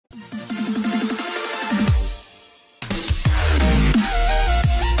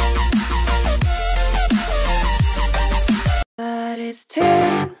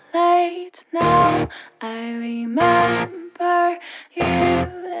too late now. I remember you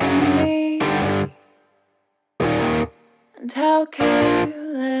and me, and how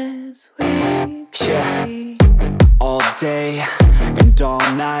careless we could be. All day and all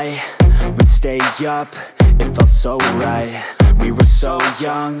night, we'd stay up, it felt so right. We were so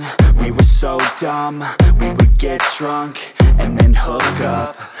young, we were so dumb. We would get drunk and then hook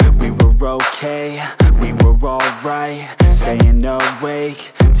up. We were okay, we were alright, staying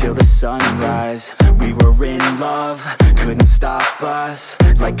awake till the sunrise. We were in love, couldn't stop us,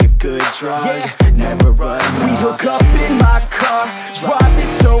 like a good drug, never enough. We'd hook up in my car, driving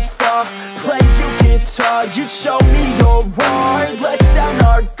so far, play your guitar, you'd show me your art, let down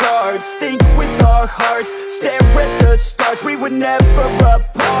our guards, think with our hearts, stare at the stars. We were never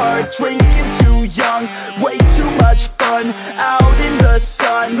apart, drinking too young, way too much fun, out in the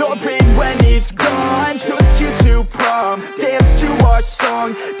sun, or pain when it's gone. Took you to prom, dance to our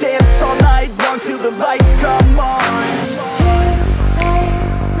song, dance all night long till the lights come on.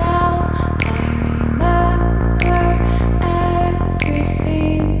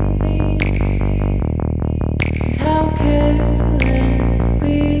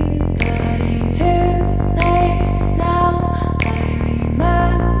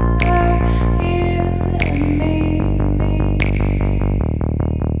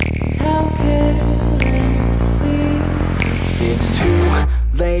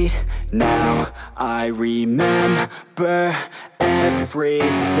 Now I remember everything,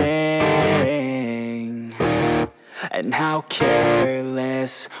 and how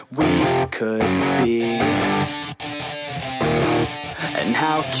careless we could be, and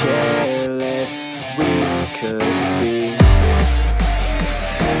how careless we could be,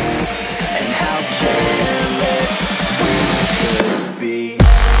 and how careless we could be.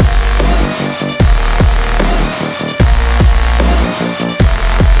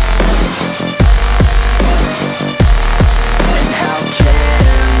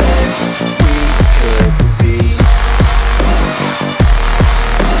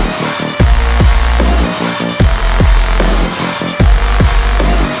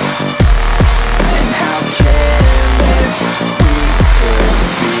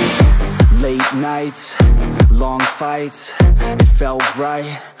 Nights, long fights, it felt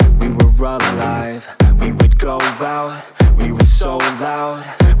right, we were alive. We would go out, we were so loud,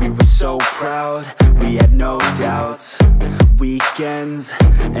 we were so proud, we had no doubts. Weekends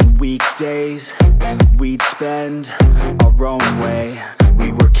and weekdays, we'd spend our own way.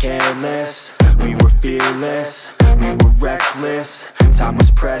 We were careless, we were fearless, we were reckless, time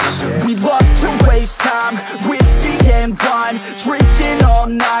was precious. We loved to waste time, whiskey and wine, drinking all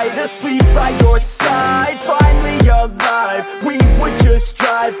night, asleep by your side. Finally alive, we would just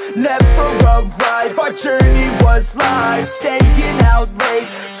drive, never arrive. Our journey was live, staying out late,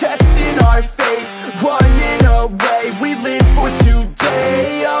 testing our fate, running away. We live for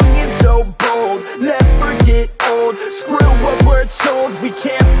today, young and so bold, never get old. Screw what we're told, we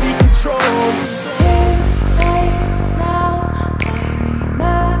can't be controlled.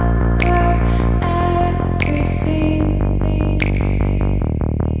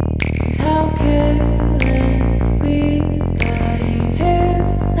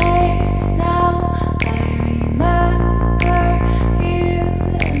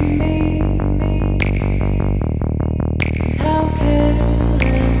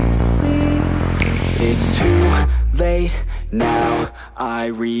 Now I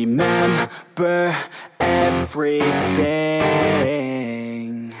remember everything,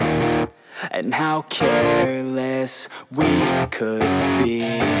 and how careless we could be,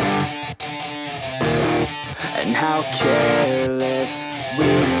 and how careless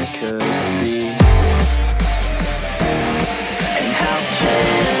we could be, and how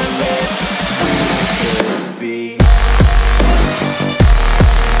careless we could be.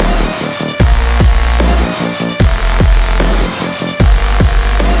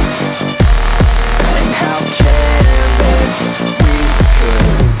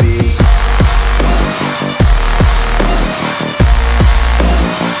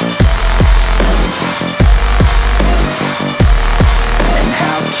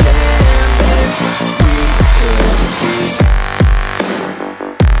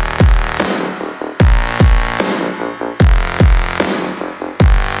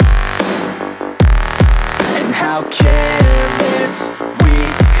 How careless we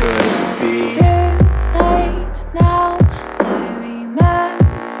could be. It's too late now, I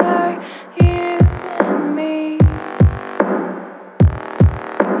remember you and me,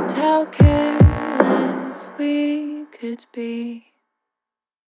 and how careless we could be.